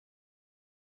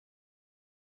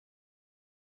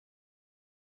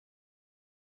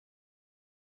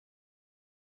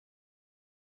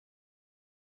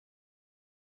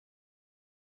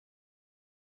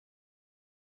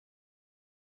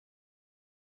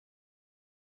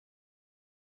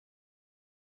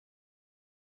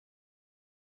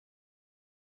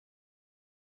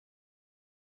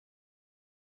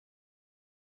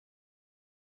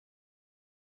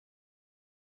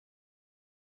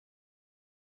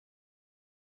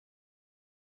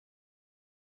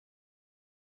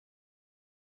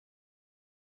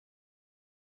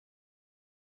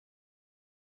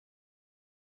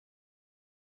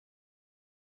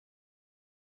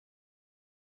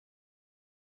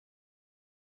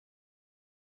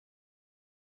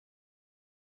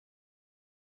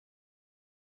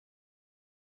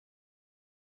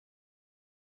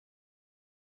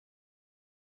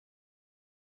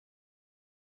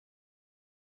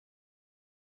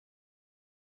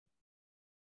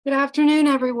Good afternoon,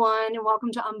 everyone, and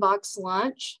welcome to Unboxed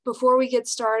Lunch. Before we get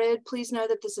started, please know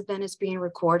that this event is being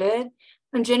recorded.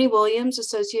 I'm Jenny Williams,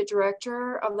 Associate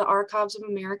Director of the Archives of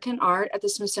American Art at the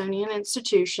Smithsonian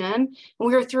Institution, and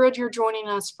we are thrilled you're joining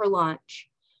us for lunch.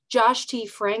 Josh T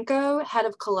Franco, Head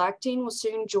of Collecting, will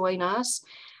soon join us,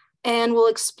 and we'll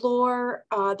explore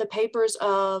the papers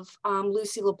of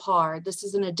Lucy Lippard. This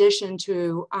is an addition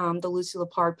to the Lucy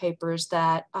Lippard papers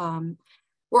that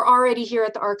we're already here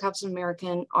at the Archives of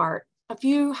American Art. A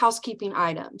few housekeeping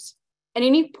items. At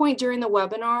any point during the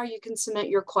webinar, you can submit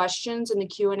your questions in the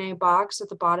Q&A box at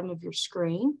the bottom of your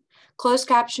screen. Closed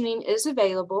captioning is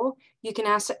available. You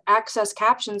can access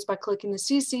captions by clicking the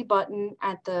CC button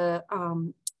at the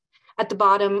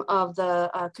bottom of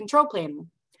the control panel.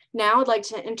 Now I'd like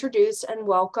to introduce and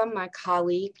welcome my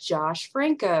colleague, Josh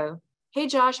Franco. Hey,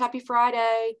 Josh, happy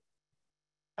Friday.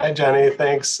 Hi, Jenny.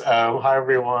 Thanks. Hi,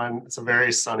 everyone. It's a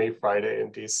very sunny Friday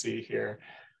in DC here.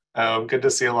 Good to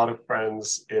see a lot of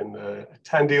friends in the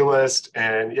attendee list.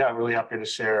 And yeah, I'm really happy to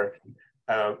share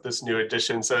this new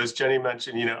edition. So as Jenny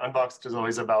mentioned, Unboxed is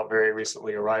always about very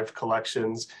recently arrived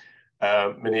collections.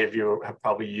 Many of you have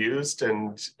probably used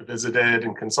and visited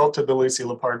and consulted the Lucy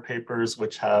Lippard papers,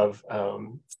 which have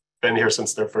been here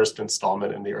since their first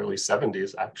installment in the early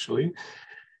 70s, actually.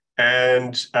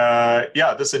 And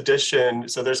yeah, this edition,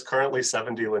 so there's currently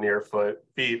 70 linear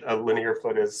feet. A linear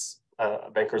foot is a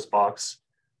banker's box.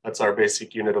 That's our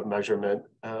basic unit of measurement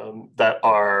that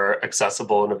are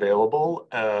accessible and available.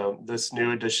 This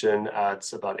new edition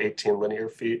adds about 18 linear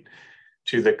feet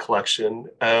to the collection.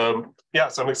 Yeah,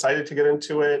 so I'm excited to get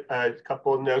into it. A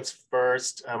couple of notes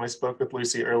first. I spoke with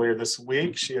Lucy earlier this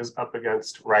week. She is up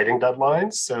against writing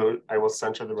deadlines, so I will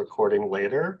send her the recording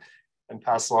later and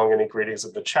pass along any greetings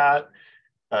in the chat.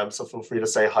 So feel free to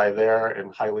say hi there,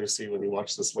 and hi, Lucy, when you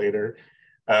watch this later.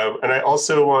 And I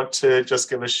also want to just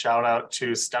give a shout out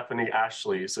to Stephanie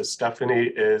Ashley. So Stephanie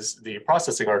is the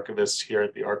processing archivist here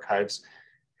at the archives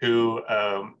who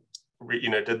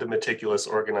did the meticulous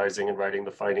organizing and writing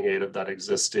the finding aid of that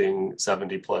existing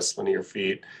 70 plus linear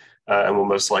feet, and will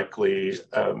most likely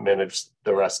manage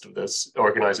the rest of this,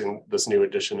 organizing this new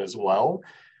edition as well.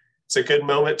 It's a good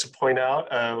moment to point out,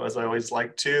 as I always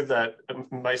like to, that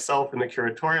myself and the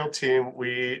curatorial team,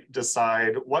 we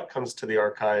decide what comes to the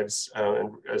archives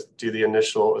and do the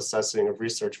initial assessing of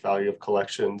research value of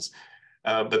collections.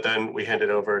 But then we hand it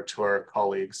over to our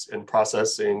colleagues in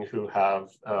processing who have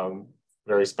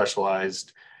very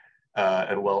specialized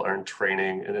and well-earned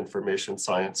training in information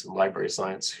science and library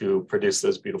science, who produce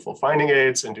those beautiful finding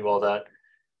aids and do all that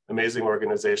amazing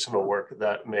organizational work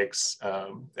that makes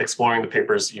exploring the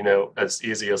papers, as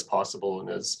easy as possible and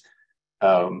as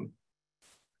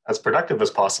productive as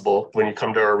possible when you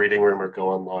come to our reading room or go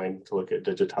online to look at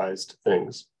digitized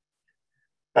things.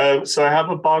 So I have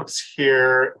a box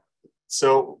here.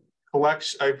 So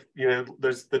there's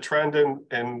the trend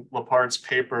in Lippard's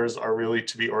papers are really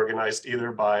to be organized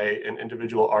either by an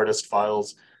individual artist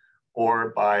files or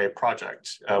by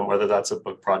project, whether that's a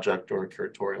book project or a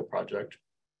curatorial project.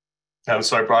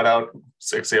 So I brought out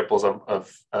examples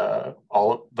of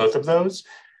both of those.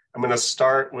 I'm going to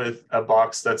start with a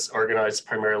box that's organized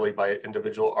primarily by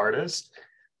individual artists.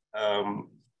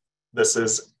 This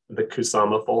is the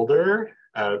Kusama folder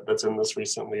that's in this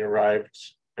recently arrived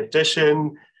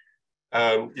edition.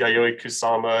 Yayoi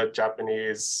Kusama,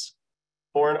 Japanese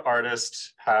foreign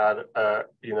artist, had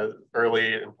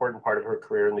early important part of her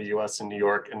career in the US and New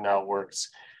York, and now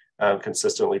works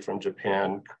consistently from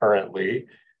Japan currently.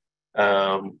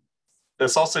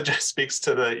 This also just speaks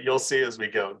to you'll see as we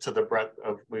go, to the breadth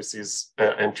of Lucy's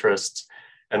interests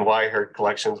and why her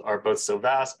collections are both so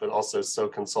vast, but also so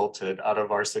consulted. Out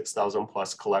of our 6,000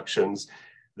 plus collections,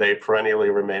 they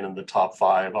perennially remain in the top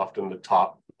 5, often the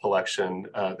top collection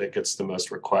that gets the most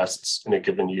requests in a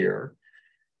given year,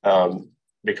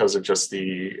 because of just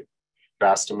the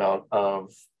vast amount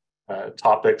of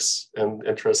topics and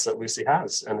interests that Lucy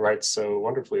has and writes so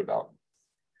wonderfully about.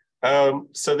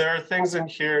 So there are things in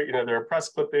here, there are press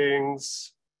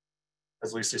clippings,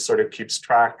 as Lucy sort of keeps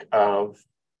track of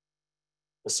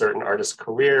a certain artist's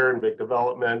career and big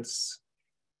developments.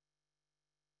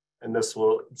 And this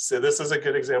is a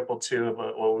good example too of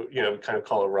what we kind of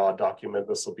call a raw document.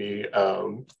 This will be,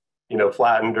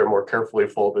 flattened or more carefully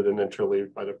folded and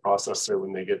interleaved by the processor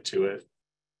when they get to it.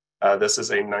 This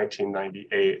is a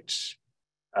 1998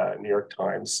 New York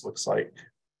Times, looks like,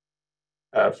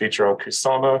 feature on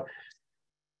Kusama.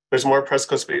 There's more press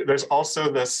clips. There's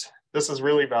also this is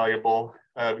really valuable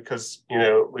because,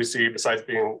 Lucy, besides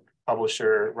being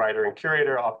publisher, writer, and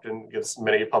curator, often gives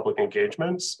many public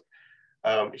engagements.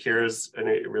 Here's a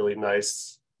really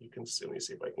nice, let me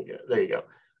see if I can get it. There you go.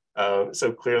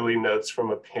 So clearly notes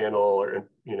from a panel or,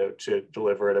 to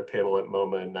deliver at a panel at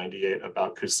MoMA in '98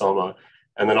 about Kusama.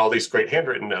 And then all these great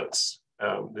handwritten notes,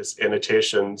 this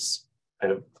annotations,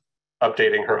 kind of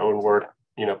updating her own work,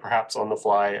 perhaps on the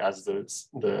fly as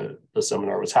the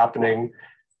seminar was happening,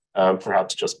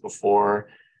 perhaps just before.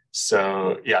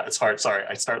 So yeah, it's hard. Sorry,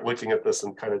 I start looking at this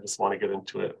and kind of just want to get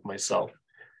into it myself.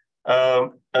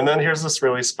 And then here's this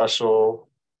really special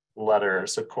letter.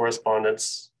 So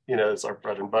correspondence, is our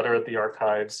bread and butter at the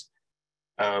archives.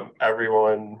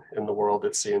 Everyone in the world,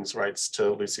 it seems, writes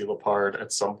to Lucy Lippard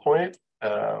at some point.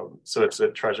 So it's a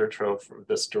treasure trove for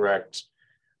this direct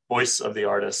voice of the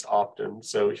artist often.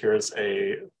 So here's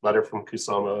a letter from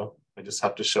Kusama. I just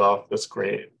have to show off this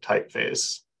great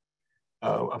typeface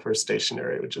of her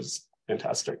stationery, which is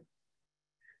fantastic.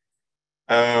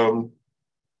 Yeah,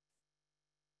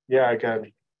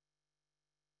 again.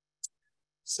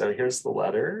 So here's the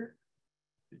letter.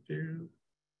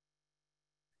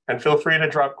 And feel free to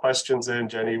drop questions in.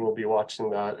 Jenny will be watching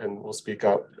that and we'll speak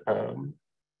up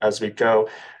as we go.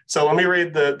 So let me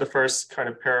read the first kind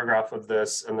of paragraph of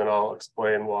this, and then I'll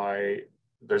explain why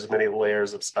there's many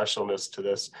layers of specialness to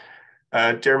this.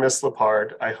 Dear Miss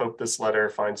Lippard, I hope this letter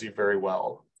finds you very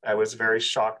well. I was very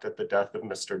shocked at the death of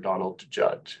Mr. Donald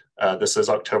Judd. This is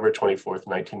October 24th,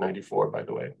 1994, by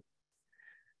the way.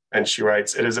 And she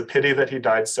writes, it is a pity that he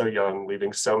died so young,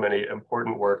 leaving so many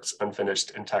important works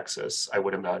unfinished in Texas, I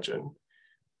would imagine.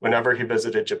 Whenever he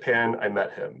visited Japan, I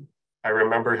met him. I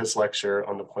remember his lecture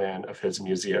on the plan of his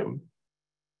museum.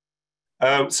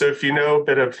 So if you know a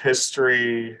bit of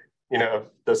history, of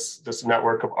this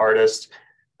network of artists,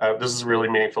 this is a really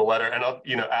meaningful letter. And I'll,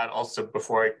 add also,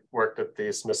 before I worked at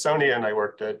the Smithsonian, I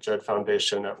worked at Judd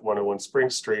Foundation at 101 Spring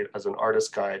Street as an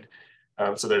artist guide.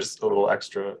 So there's a little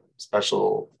extra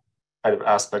special kind of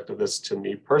aspect of this to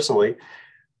me personally.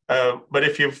 But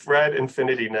if you've read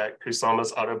Infinity Net,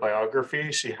 Kusama's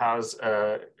autobiography, she has,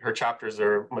 her chapters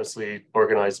are mostly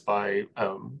organized by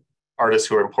artists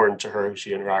who are important to her, who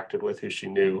she interacted with, who she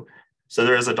knew. So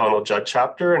there is a Donald Judd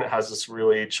chapter, and it has this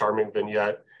really charming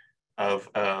vignette of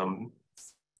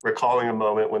recalling a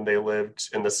moment when they lived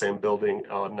in the same building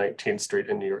on 19th Street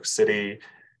in New York City.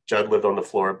 Judd lived on the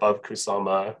floor above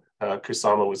Kusama.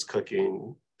 Kusama was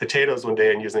cooking potatoes one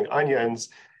day and using onions,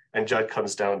 and Judd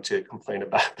comes down to complain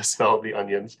about the smell of the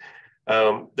onions.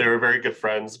 They were very good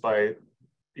friends by,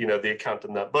 the account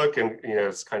in that book, and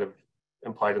it's kind of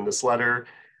implied in this letter.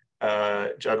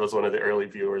 Judd was one of the early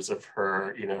viewers of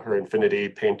her, her Infinity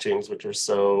paintings, which are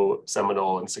so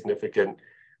seminal and significant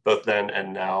both then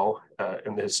and now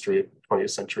in the history of 20th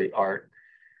century art.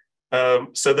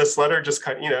 So this letter just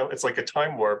kind of, it's like a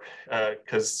time warp,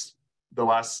 because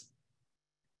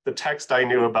the text I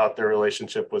knew about their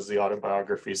relationship was the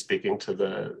autobiography speaking to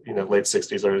the late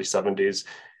 60s, early 70s,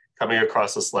 coming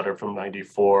across this letter from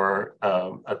 '94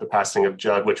 at the passing of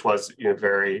Judd, which was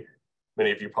very, many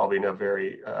of you probably know,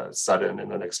 very sudden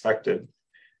and unexpected,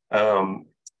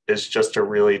 is just a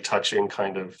really touching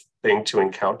kind of thing to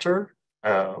encounter.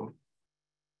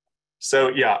 So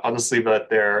yeah, I'll just leave that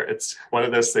there. It's one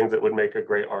of those things that would make a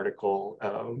great article,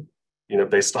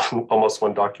 based on almost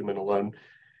one document alone,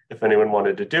 if anyone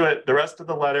wanted to do it. The rest of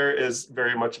the letter is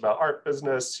very much about art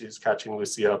business. She's catching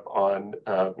Lucy up on,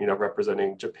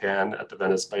 representing Japan at the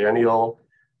Venice Biennial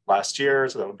last year,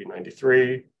 so that would be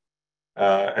 '93,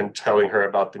 and telling her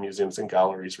about the museums and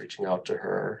galleries reaching out to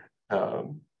her,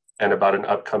 and about an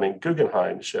upcoming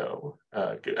Guggenheim show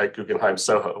at Guggenheim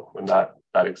Soho when that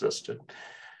existed.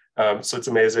 So it's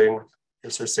amazing.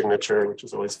 Here's her signature, which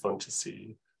is always fun to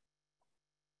see.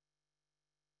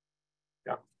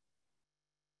 Yeah.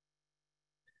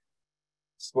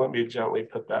 So let me gently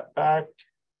put that back.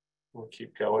 We'll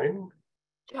keep going.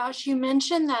 Josh, you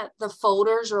mentioned that the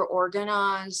folders are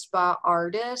organized by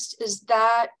artists.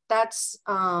 That's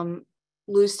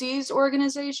Lucy's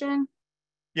organization?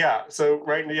 Yeah, so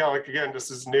right now, again, this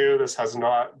is new. This has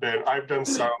not been, I've done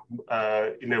some,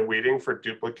 weeding for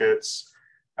duplicates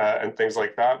and things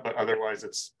like that, but otherwise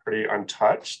it's pretty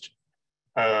untouched.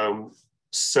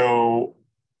 So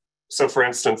for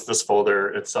instance, this folder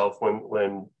itself,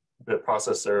 when the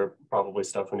processor, probably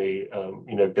Stephanie,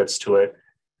 gets to it,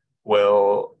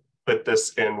 will put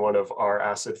this in one of our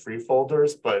acid-free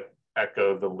folders, but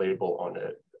echo the label on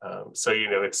it. So,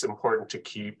 it's important to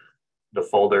keep the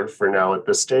folder for now at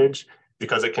this stage,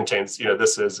 because it contains,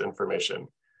 this is information.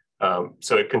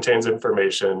 So it contains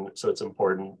information, so it's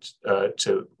important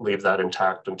to leave that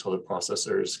intact until the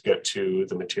processors get to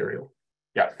the material.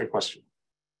 Yeah, good question.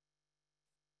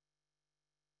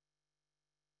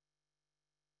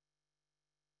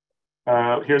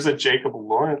 Here's a Jacob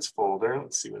Lawrence folder.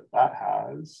 Let's see what that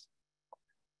has.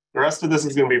 rest of this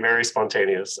is going to be very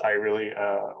spontaneous. I really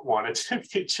wanted to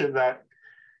feature that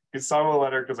Kusama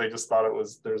letter because I just thought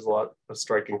there's a lot of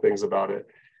striking things about it.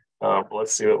 But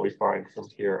let's see what we find from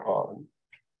here on.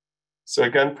 So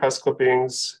again, press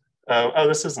clippings. Oh,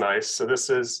 this is nice. So this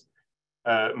is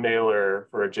a mailer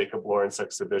for a Jacob Lawrence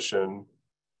exhibition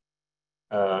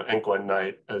and Gwen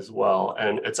Knight as well.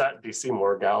 And it's at DC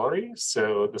Moore Gallery.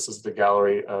 So this is the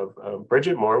gallery of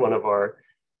Bridget Moore, one of our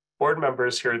board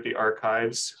members here at the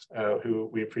archives, who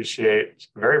we appreciate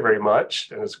very, very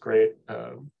much, and is great,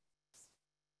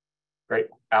 great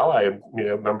ally,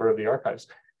 member of the archives.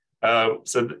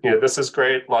 So this is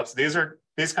great.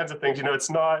 These kinds of things.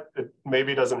 It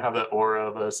maybe doesn't have the aura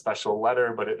of a special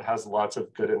letter, but it has lots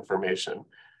of good information.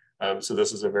 So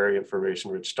this is a very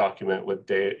information-rich document with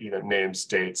names,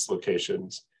 dates,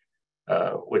 locations,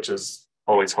 which is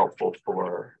always helpful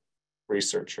for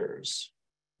researchers.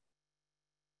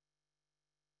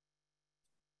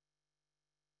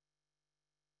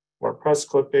 More press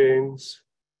clippings.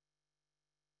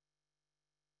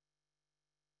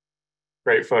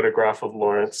 Great photograph of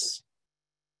Lawrence,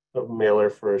 a mailer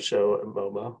for a show at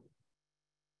MoMA.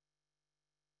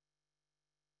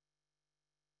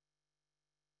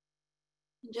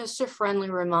 Just a friendly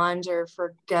reminder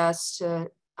for guests to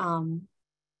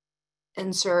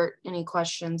insert any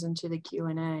questions into the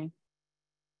Q&A.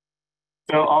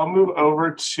 So I'll move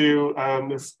over to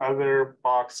this other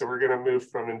box. So we're going to move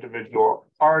from individual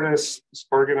artists,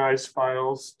 organized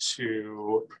files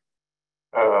to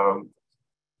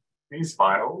these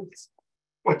files,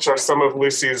 which are some of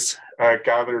Lucy's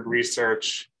gathered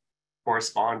research,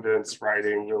 correspondence,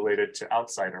 writing related to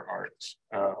outsider art.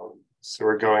 So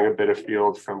we're going a bit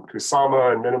afield from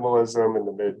Kusama and minimalism in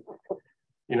the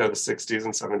the 60s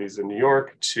and 70s in New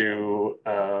York to,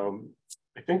 I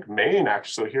think, Maine,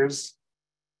 actually. It's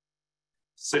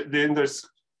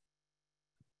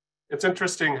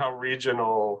interesting how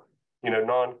regional,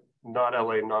 not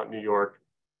LA, not New York,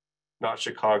 not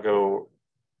Chicago,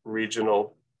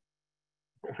 regionally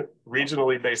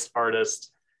based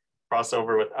artists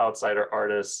crossover with outsider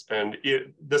artists. And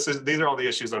these are all the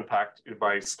issues unpacked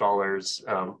by scholars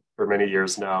for many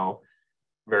years now,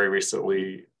 very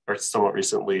recently, or somewhat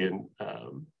recently, in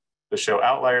the show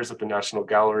Outliers at the National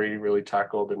Gallery really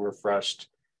tackled and refreshed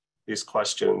these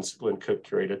questions. Glenn Cook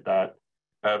curated that.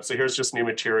 So here's just new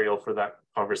material for that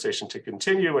conversation to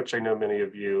continue, which I know many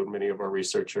of our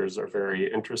researchers are very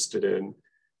interested in.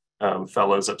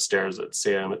 Fellows upstairs at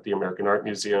SAM at the American Art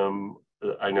Museum.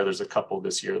 I know there's a couple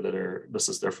this year this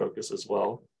is their focus as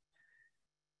well.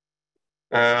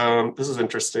 This is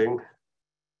interesting.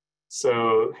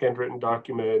 So handwritten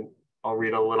document, I'll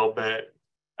read a little bit.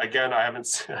 Again, I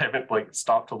haven't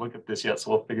stopped to look at this yet,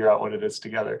 so we'll figure out what it is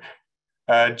together.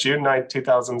 June 9th,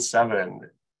 2007.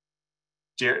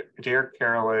 Dear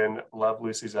Carolyn, love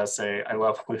Lucy's essay. I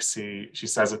love Lucy. She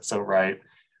says it so right.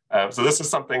 So this is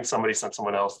something somebody sent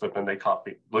someone else that then they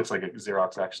copied. Looks like a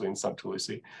Xerox actually and sent to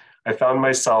Lucy. I found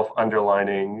myself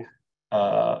underlining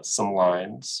some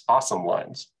lines, awesome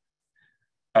lines.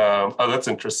 Oh, that's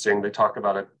interesting. They talk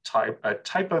about a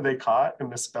typo they caught, a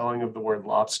misspelling of the word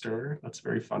lobster. That's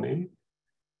very funny.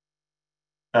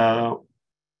 Yeah.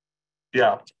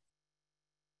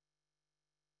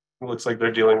 It looks like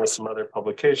they're dealing with some other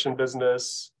publication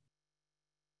business.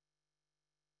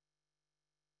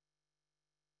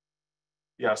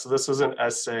 Yeah, so this was an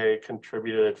essay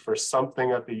contributed for something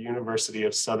at the University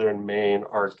of Southern Maine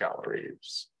Art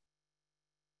Galleries.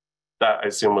 That I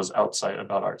assume was about outside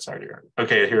art.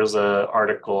 Okay, here's an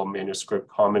article,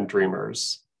 manuscript, Common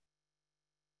Dreamers.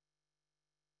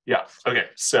 Yeah, okay,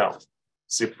 so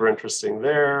super interesting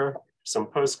there. Some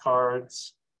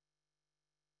postcards.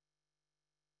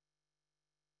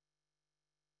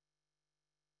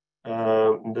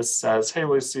 This says, hey,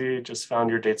 Lucy, just found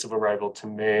your dates of arrival to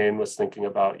Maine, was thinking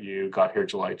about you, got here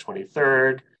July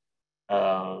 23rd.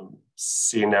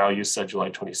 See now, you said July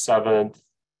 27th.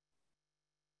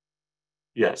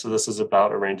 Yeah, so this is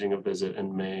about arranging a visit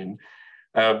in Maine.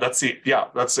 That's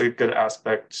a good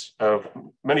aspect of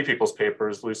many people's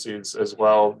papers, Lucy's as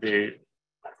well,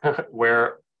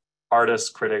 where artists,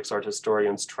 critics, art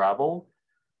historians travel.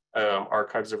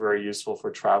 Archives are very useful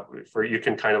for travel. You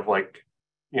can kind of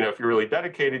if you're really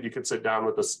dedicated, you could sit down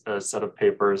with a set of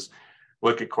papers,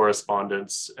 look at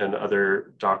correspondence and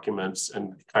other documents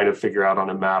and kind of figure out on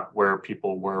a map where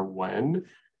people were when.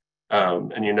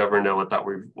 And you never know what that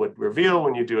would reveal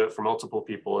when you do it for multiple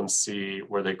people and see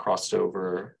where they crossed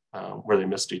over, where they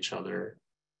missed each other.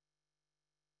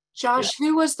 Josh,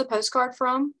 who was the postcard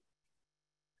from?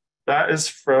 That is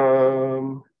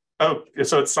from, so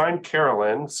it's signed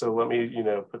Carolyn. So let me,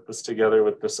 put this together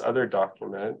with this other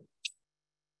document.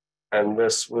 And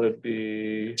this would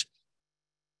be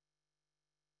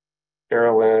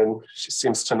Carolyn. She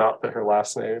seems to not put her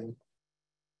last name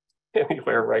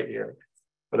anywhere right here,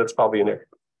 but it's probably in there.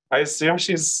 I assume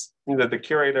she's either the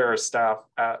curator or staff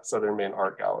at Southern Maine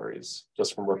Art Galleries,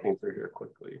 just from working through here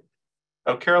quickly.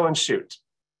 Oh, Carolyn Shute,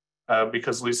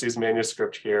 because Lucy's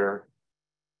manuscript here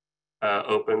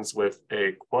opens with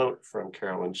a quote from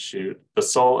Carolyn Shute. The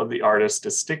soul of the artist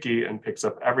is sticky and picks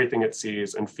up everything it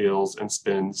sees and feels and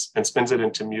spins it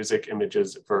into music,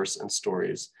 images, verse, and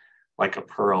stories, like a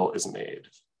pearl is made.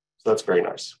 So that's very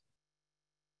nice.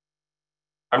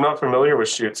 I'm not familiar with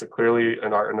Shute, so clearly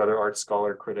another art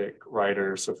scholar, critic,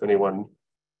 writer. So if anyone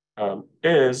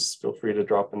is, feel free to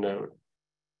drop a note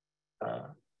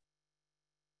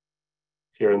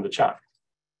here in the chat.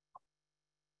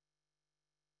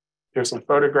 Here's some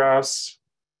photographs.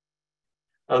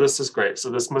 Oh, this is great. So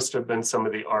this must have been some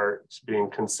of the art being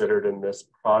considered in this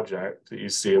project that you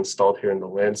see installed here in the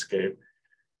landscape.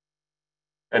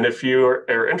 And if you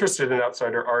are interested in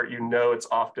outsider art, you know it's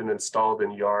often installed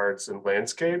in yards and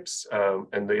landscapes.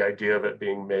 And the idea of it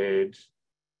being made,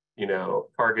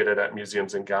 targeted at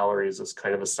museums and galleries is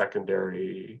kind of a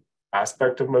secondary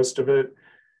aspect of most of it.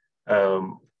 I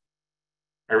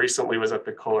recently was at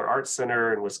the Kohler Art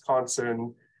Center in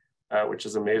Wisconsin, which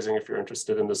is amazing if you're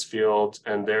interested in this field.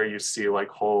 And there you see like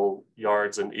whole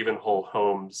yards and even whole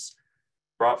homes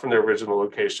brought from their original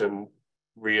location,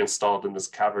 reinstalled in this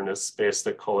cavernous space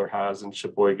that Kohler has in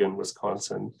Sheboygan,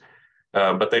 Wisconsin.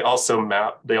 But they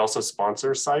also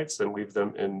sponsor sites and leave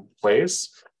them in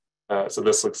place. So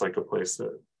this looks like a place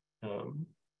that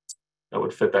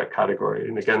would fit that category.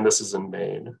 And again, this is in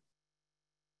Maine.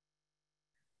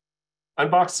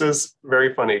 Unboxed is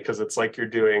very funny because it's like you're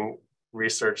doing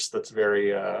research that's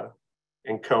very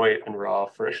inchoate and raw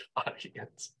for an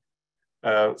audience.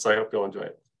 So I hope you'll enjoy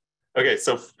it. Okay,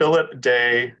 so Philip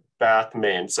Day, Bath,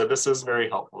 Maine. So this is very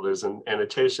helpful. There's an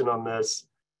annotation on this.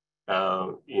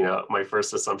 My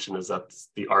first assumption is that's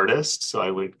the artist. So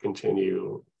I would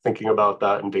continue thinking about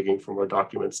that and digging for more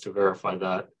documents to verify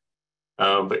that.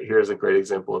 But here's a great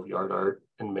example of yard art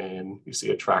in Maine. You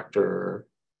see a tractor.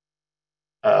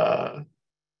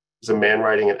 There's a man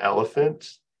riding an elephant.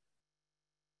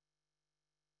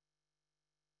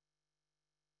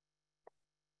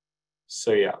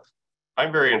 So yeah,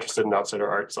 I'm very interested in outsider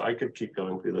art, so I could keep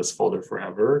going through this folder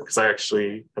forever because I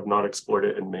actually have not explored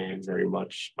it in Maine very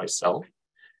much myself.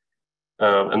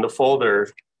 And the folder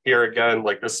here again,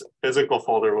 like this physical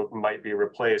folder might be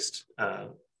replaced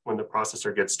when the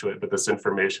processor gets to it, but this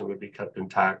information would be kept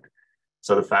intact.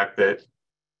 So the fact that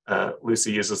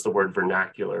Lucy uses the word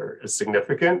vernacular is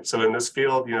significant. So in this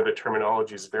field, the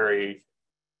terminology is very,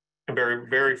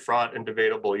 very fraught and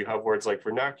debatable. You have words like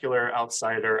vernacular,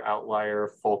 outsider, outlier,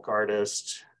 folk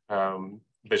artist,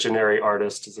 visionary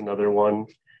artist is another one.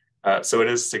 So it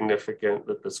is significant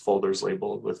that this folder is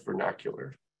labeled with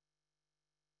vernacular.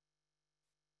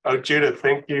 Oh, Judith,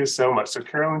 thank you so much. So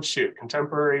Carolyn Shute,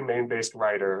 contemporary Maine-based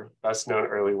writer, best known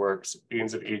early works,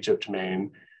 Beans of Egypt,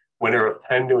 Maine, winner of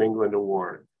 10 New England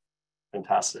Award.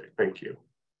 Fantastic, thank you.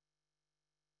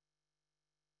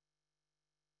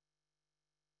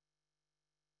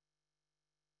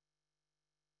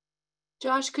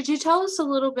 Josh, could you tell us a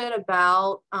little bit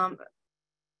about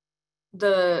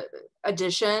the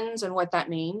additions and what that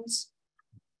means?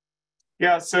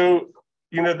 Yeah, so,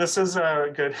 this is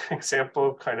a good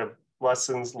example of kind of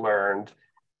lessons learned.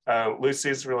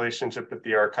 Lucy's relationship with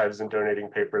the archives and donating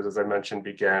papers, as I mentioned,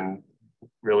 began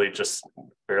really just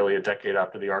barely a decade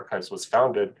after the archives was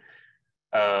founded.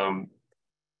 And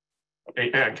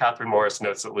Catherine Morris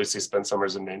notes that Lucy spent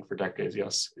summers in Maine for decades,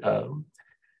 yes.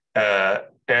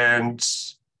 And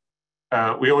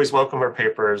we always welcome her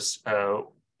papers, and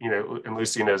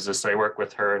Lucy knows this. I work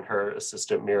with her and her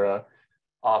assistant Mira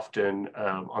often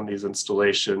on these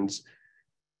installations.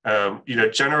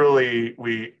 Generally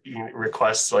we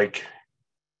request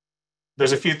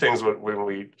there's a few things when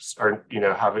we are,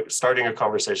 starting a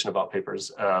conversation about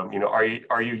papers. Are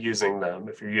you using them?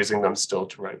 If you're using them still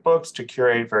to write books, to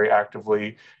curate very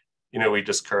actively, we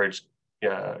discourage,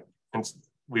 and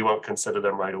we won't consider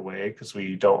them right away because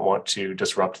we don't want to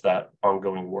disrupt that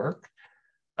ongoing work.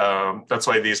 That's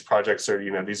why these projects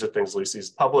are, these are things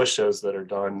Lucy's published, shows that are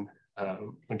done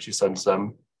when she sends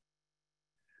them.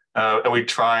 And we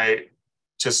try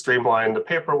to streamline the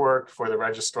paperwork for the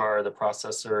registrar, the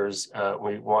processors.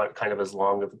 We want kind of as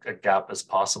long of a gap as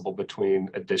possible between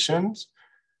editions.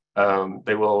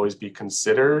 They will always be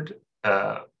considered,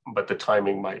 but the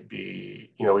timing might be,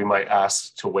 we might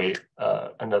ask to wait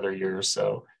another year or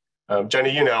so.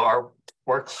 Jenny, our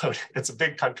workload, it's a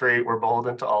big country, we're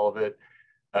beholden to all of it.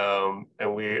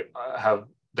 And we have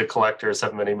the collectors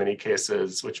have many, many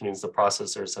cases, which means the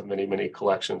processors have many, many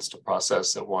collections to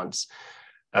process at once.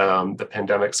 The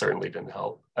pandemic certainly didn't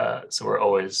help. So we're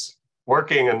always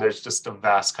working, and there's just a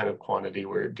vast kind of quantity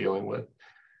we're dealing with.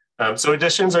 So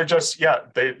editions are just, yeah,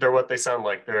 they're what they sound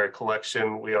like. They're a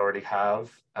collection we already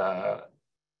have,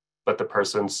 but the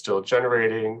person's still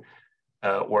generating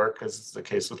work, as is the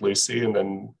case with Lucy, and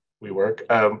then we work.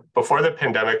 Before the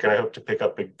pandemic, and I hope to pick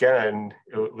up again,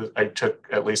 I took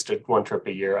at least one trip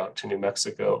a year out to New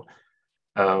Mexico.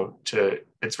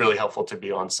 It's really helpful to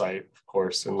be on site, of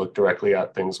course, and look directly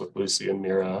at things with Lucy and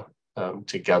Mira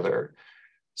together.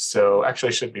 So actually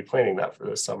I should be planning that for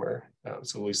this summer.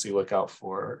 So Lucy, look out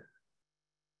for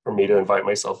me to invite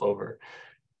myself over.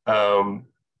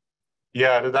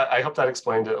 Yeah, I hope that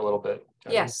explained it a little bit.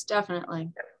 Jenny. Yes, definitely.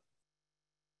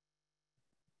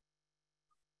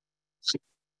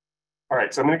 All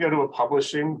right, so I'm going to go to a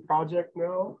publishing project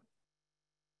now.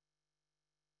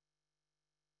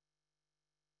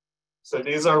 So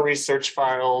these are research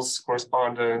files,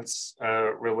 correspondence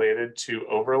related to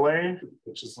Overlay,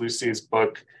 which is Lucy's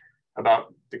book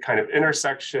about the kind of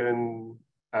intersection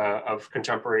of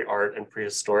contemporary art and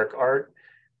prehistoric art.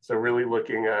 So really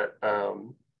looking at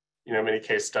many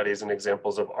case studies and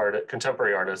examples of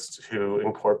contemporary artists who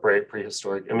incorporate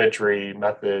prehistoric imagery,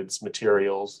 methods,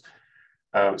 materials.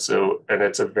 And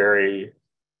it's a very,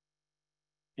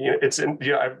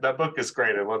 that book is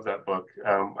great. I love that book.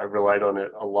 I relied on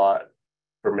it a lot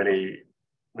for many,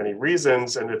 many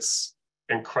reasons. And it's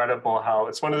incredible how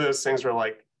it's one of those things where,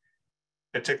 like,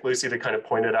 it took Lucy to kind of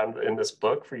point it out in this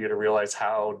book for you to realize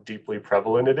how deeply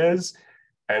prevalent it is.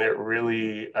 And it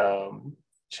really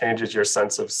changes your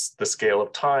sense of the scale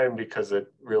of time, because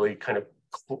it really kind of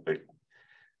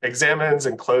examines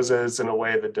and closes in a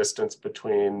way the distance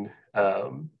between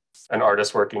an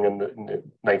artist working in the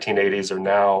 1980s or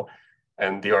now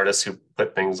and the artists who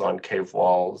put things on cave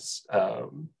walls,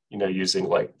 using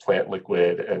like plant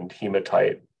liquid and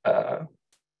hematite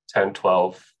 10,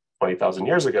 12, 20,000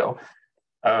 years ago.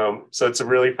 So it's a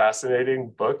really fascinating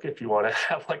book if you want to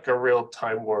have like a real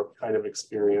time warp kind of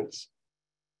experience.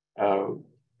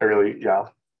 I really,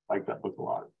 like that book a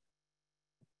lot.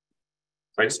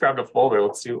 So I just grabbed a folder.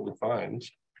 Let's see what we find.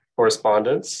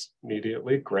 Correspondence,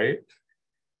 immediately, great.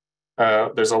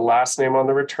 There's a last name on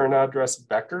the return address,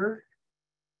 Becker.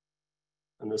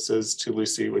 And this is to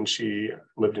Lucy when she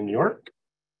lived in New York.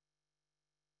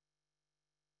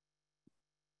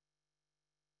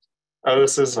 Oh,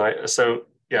 this is nice. So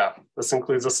yeah, this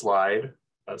includes a slide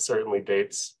that certainly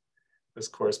dates this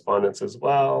correspondence as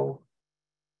well.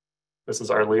 This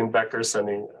is Arlene Becker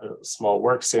sending a small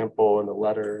work sample and a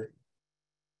letter.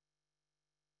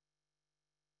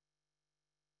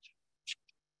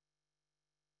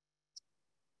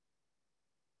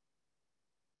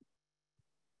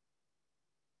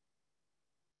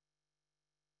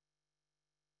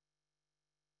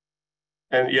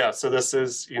 And yeah, so this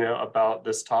is, about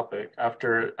this topic.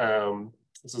 After,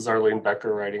 this is Arlene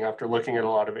Becker writing, after looking at a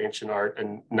lot of ancient art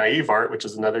and naive art, which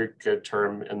is another good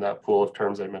term in that pool of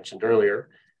terms I mentioned earlier,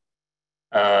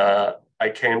 I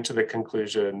came to the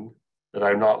conclusion that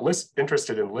I'm not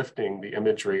interested in lifting the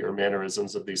imagery or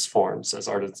mannerisms of these forms, as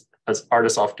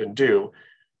artists often do.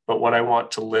 But what I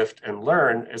want to lift and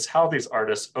learn is how these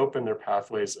artists open their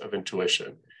pathways of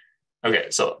intuition.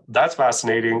 Okay, so that's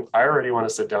fascinating. I already want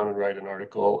to sit down and write an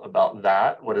article about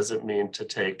that. What does it mean to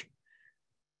take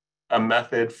a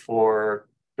method for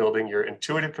building your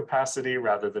intuitive capacity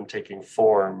rather than taking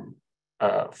formal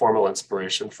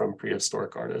inspiration from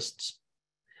prehistoric artists?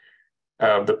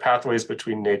 The pathways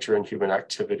between nature and human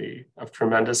activity. Of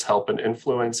tremendous help and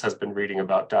influence has been reading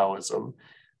about Taoism,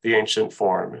 the ancient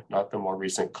form, not the more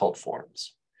recent cult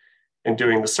forms. In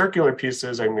doing the circular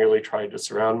pieces, I merely tried to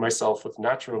surround myself with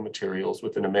natural materials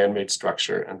within a man-made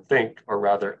structure and think, or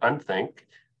rather unthink,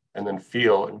 and then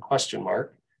feel in question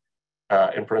mark,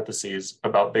 in parentheses,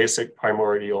 about basic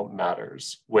primordial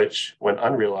matters, which, when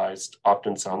unrealized,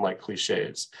 often sound like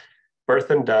cliches. Birth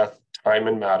and death, time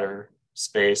and matter,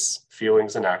 space,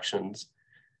 feelings and actions,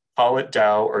 call it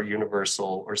Tao or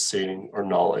universal or seeing or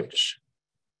knowledge,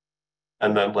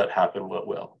 and then let happen what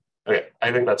will. Okay,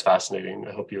 I think that's fascinating.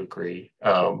 I hope you agree.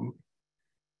 And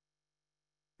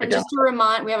just to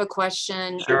remind, we have a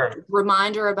question. Sure. A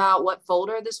reminder about what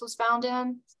folder this was found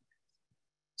in.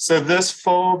 So this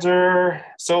folder,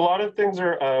 so a lot of things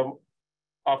are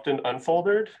often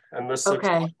unfolded, and this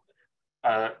okay.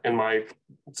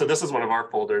 So this is one of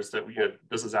our folders that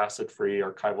this is acid-free,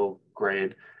 archival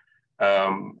grade.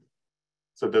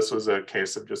 So this was a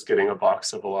case of just getting a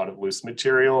box of a lot of loose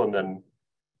material and then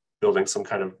building some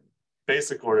kind of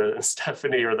basic order, and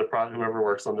Stephanie or whoever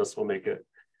works on this will make it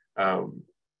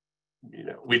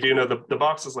we do know the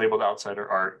boxes labeled outsider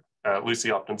art.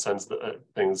 Lucy often sends the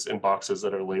things in boxes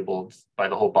that are labeled by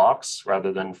the whole box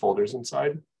rather than folders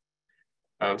inside.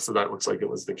 So that looks like it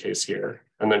was the case here.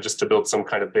 And then just to build some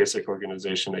kind of basic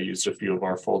organization, I used a few of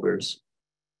our folders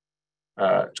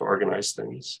to organize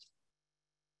things.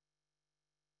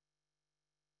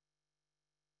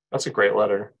 That's a great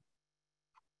letter.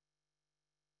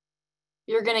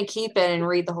 You're going to keep it and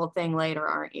read the whole thing later,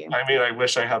 aren't you? I mean, I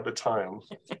wish I had the time.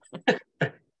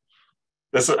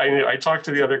 I talked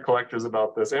to the other collectors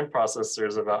about this and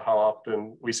processors about how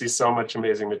often we see so much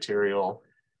amazing material,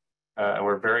 and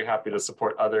we're very happy to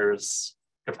support others'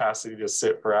 capacity to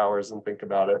sit for hours and think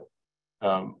about it.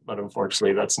 But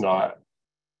unfortunately, that's not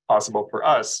possible for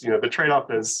us. The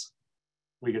trade-off is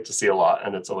we get to see a lot,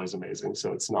 and it's always amazing.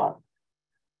 So it's not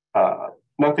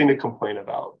nothing to complain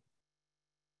about.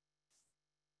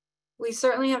 We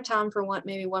certainly have time for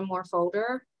maybe one more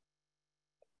folder.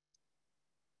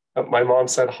 My mom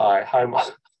said hi. Hi, Mom.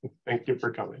 Thank you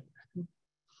for coming.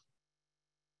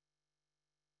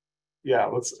 Yeah,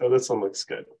 this one looks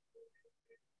good.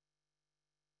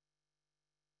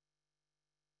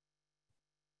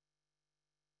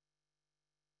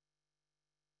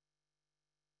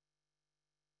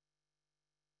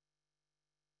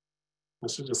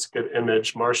 This is just a good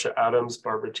image. Marcia Adams,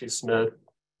 Barbara T. Smith.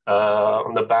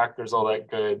 On the back, there's all that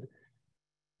good,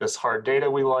 this hard data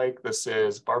we like. This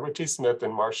is Barbara T. Smith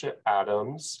and Marcia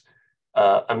Adams,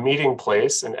 A Meeting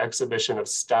Place, an exhibition of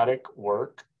static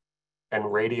work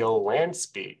and radial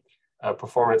landspeak, a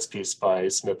performance piece by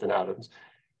Smith and Adams,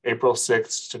 April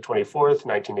 6th to 24th,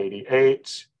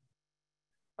 1988.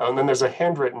 And then there's a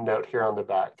handwritten note here on the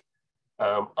back.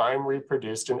 I'm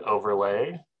reproduced an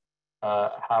overlay.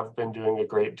 Have been doing a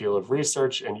great deal of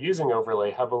research and using overlay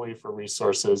heavily for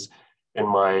resources in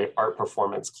my art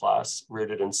performance class,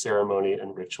 rooted in ceremony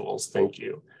and rituals. Thank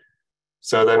you.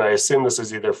 So then I assume this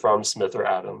is either from Smith or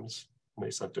Adams, and they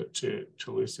sent it to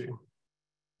Lucy.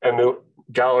 And the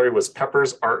gallery was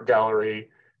Pepper's Art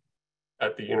Gallery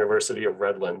at the University of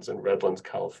Redlands in Redlands,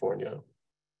 California.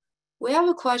 We have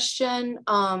a question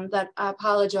that I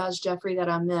apologize, Jeffrey, that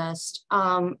I missed.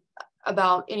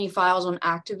 About any files on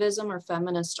activism or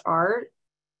feminist art?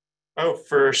 Oh,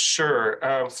 for sure.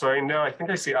 So I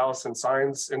think I see Allison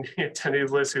Sines in the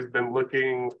attendees list, who's been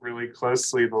looking really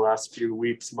closely the last few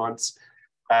weeks, months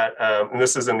at, and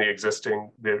this is in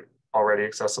the already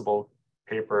accessible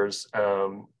papers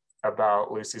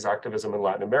about Lucy's activism in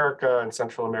Latin America and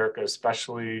Central America,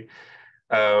 especially.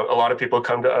 A lot of people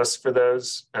come to us for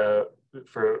those,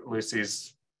 for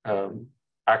Lucy's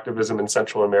activism in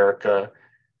Central America.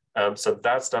 So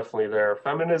that's definitely there.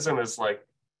 Feminism is like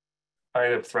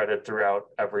kind of threaded throughout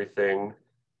everything.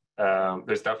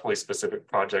 There's definitely specific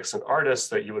projects and artists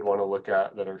that you would want to look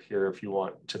at that are here if you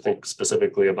want to think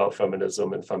specifically about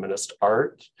feminism and feminist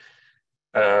art.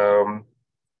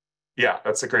 Yeah,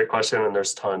 that's a great question, and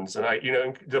there's tons.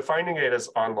 And the finding aid is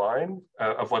online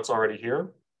of what's already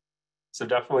here. So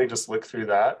definitely just look through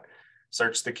that,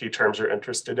 search the key terms you're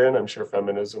interested in. I'm sure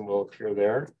feminism will appear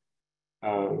there.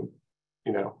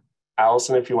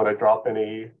 Allison, if you want to drop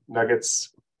any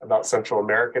nuggets about Central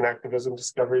American activism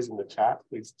discoveries in the chat,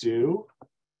 please do.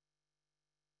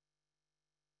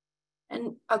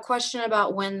 And a question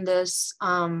about when this,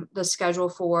 the schedule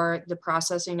for the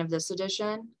processing of this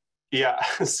edition? Yeah,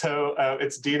 so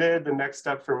it's dated. The next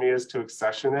step for me is to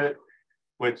accession it,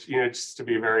 which, just to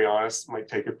be very honest, might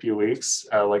take a few weeks.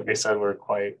 Like I said, we're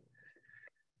quite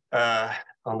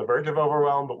on the verge of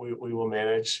overwhelm, but we will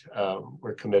manage.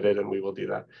 We're committed and we will do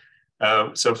that.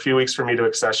 So a few weeks for me to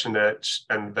accession it,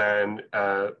 and then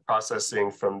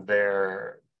processing from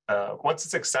there. Once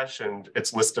it's accessioned,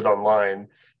 it's listed online,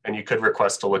 and you could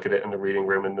request to look at it in the reading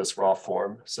room in this raw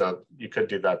form. So you could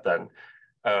do that then.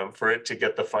 For it to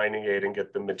get the finding aid and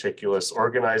get the meticulous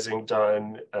organizing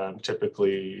done,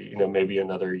 typically, maybe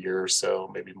another year or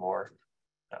so, maybe more.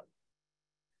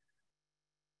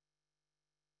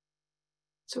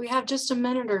 So we have just a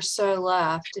minute or so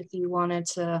left if you wanted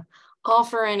to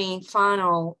offer any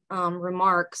final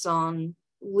remarks on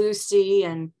Lucy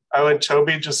and... Oh, and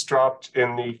Toby just dropped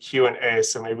in the Q&A,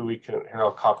 so maybe we can, here,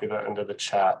 I'll copy that into the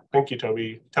chat. Thank you,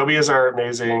 Toby. Toby is our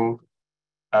amazing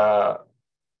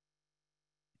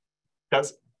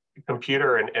does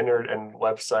computer and internet and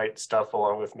website stuff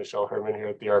along with Michelle Herman here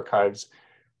at the archives.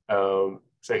 So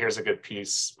here's a good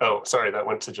piece. Oh, sorry, that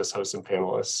went to just hosts and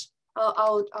panelists.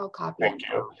 I'll copy. Thank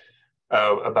you.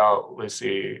 About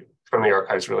Lucy from the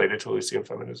archives related to Lucy and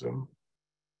feminism.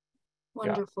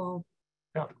 Wonderful.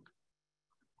 Yeah.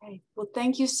 Okay. Well,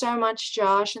 thank you so much,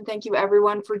 Josh, and thank you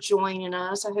everyone for joining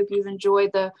us. I hope you've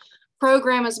enjoyed the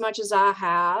program as much as I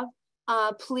have.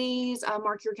 Please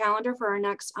mark your calendar for our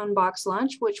next Unboxed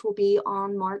Lunch, which will be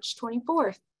on March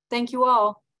 24th. Thank you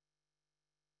all.